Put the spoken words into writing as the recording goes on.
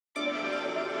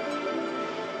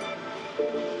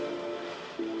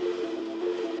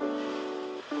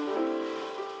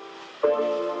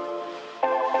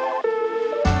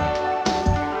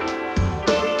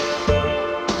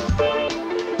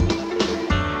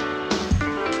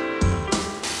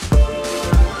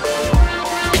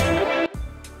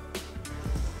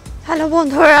Hello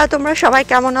বন্ধুরা, তোমরা সবাই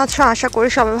কেমন আছো? আশা করি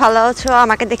সবাই ভালো আছো।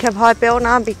 আমাকে দেখে ভয় পেও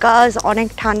না, বিকজ অনেক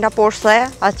ঠান্ডা পড়ছে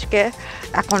আজকে।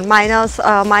 এখন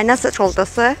মাইনাসে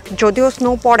চলতেছে, যদিও স্নো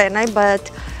পড়ে নাই, বাট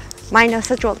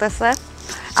মাইনাসে চলতেছে।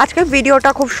 আজকের ভিডিওটা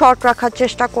খুব শর্ট রাখার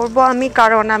চেষ্টা করব আমি,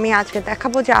 কারণ আমি আজকে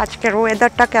দেখাবো যে আজকের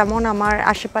ওয়েদারটা কেমন আমার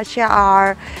আশেপাশে, আর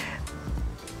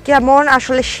কেমন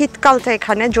আসলে শীতকালটা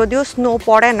এখানে। যদিও স্নো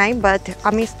পড়ে নাই, বাট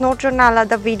আমি স্নোর জন্য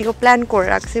আলাদা ভিডিও প্ল্যান করে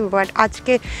রাখছি। বাট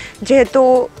আজকে যেহেতু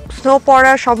স্নো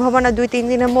পড়ার সম্ভাবনা 2-3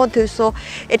 দিনের মধ্যে, সো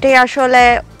এটাই আসলে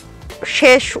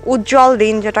শেষ উজ্জ্বল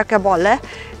দিন যেটাকে বলে,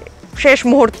 শেষ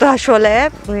মুহূর্ত আসলে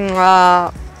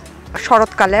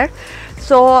শরৎকালের।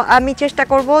 সো আমি চেষ্টা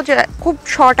করব যে খুব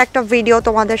শর্ট একটা ভিডিও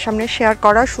তোমাদের সামনে শেয়ার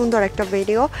করার, সুন্দর একটা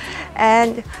ভিডিও।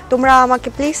 অ্যান্ড তোমরা আমাকে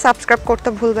প্লিজ সাবস্ক্রাইব করতে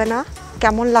ভুলবে না,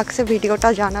 কেমন লাগছে ভিডিওটা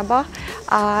জানাবা।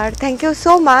 আর thank you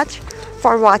so much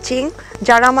for watching.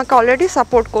 যারা আমাকে অলরেডি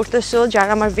সাপোর্ট করতেছো,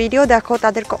 যারা আমার ভিডিও দেখো,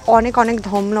 তাদেরকে অনেক অনেক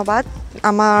ধন্যবাদ।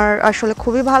 আমার আসলে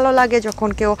খুবই ভালো লাগে যখন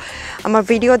কেউ আমার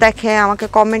ভিডিও দেখে, আমাকে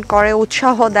কমেন্ট করে,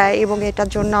 উৎসাহ দেয়, এবং এটার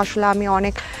জন্য আসলে আমি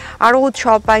আরও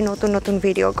উৎসাহ পাই নতুন নতুন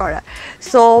ভিডিও করা।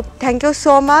 So thank you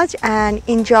so much and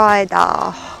enjoy the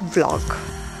blog.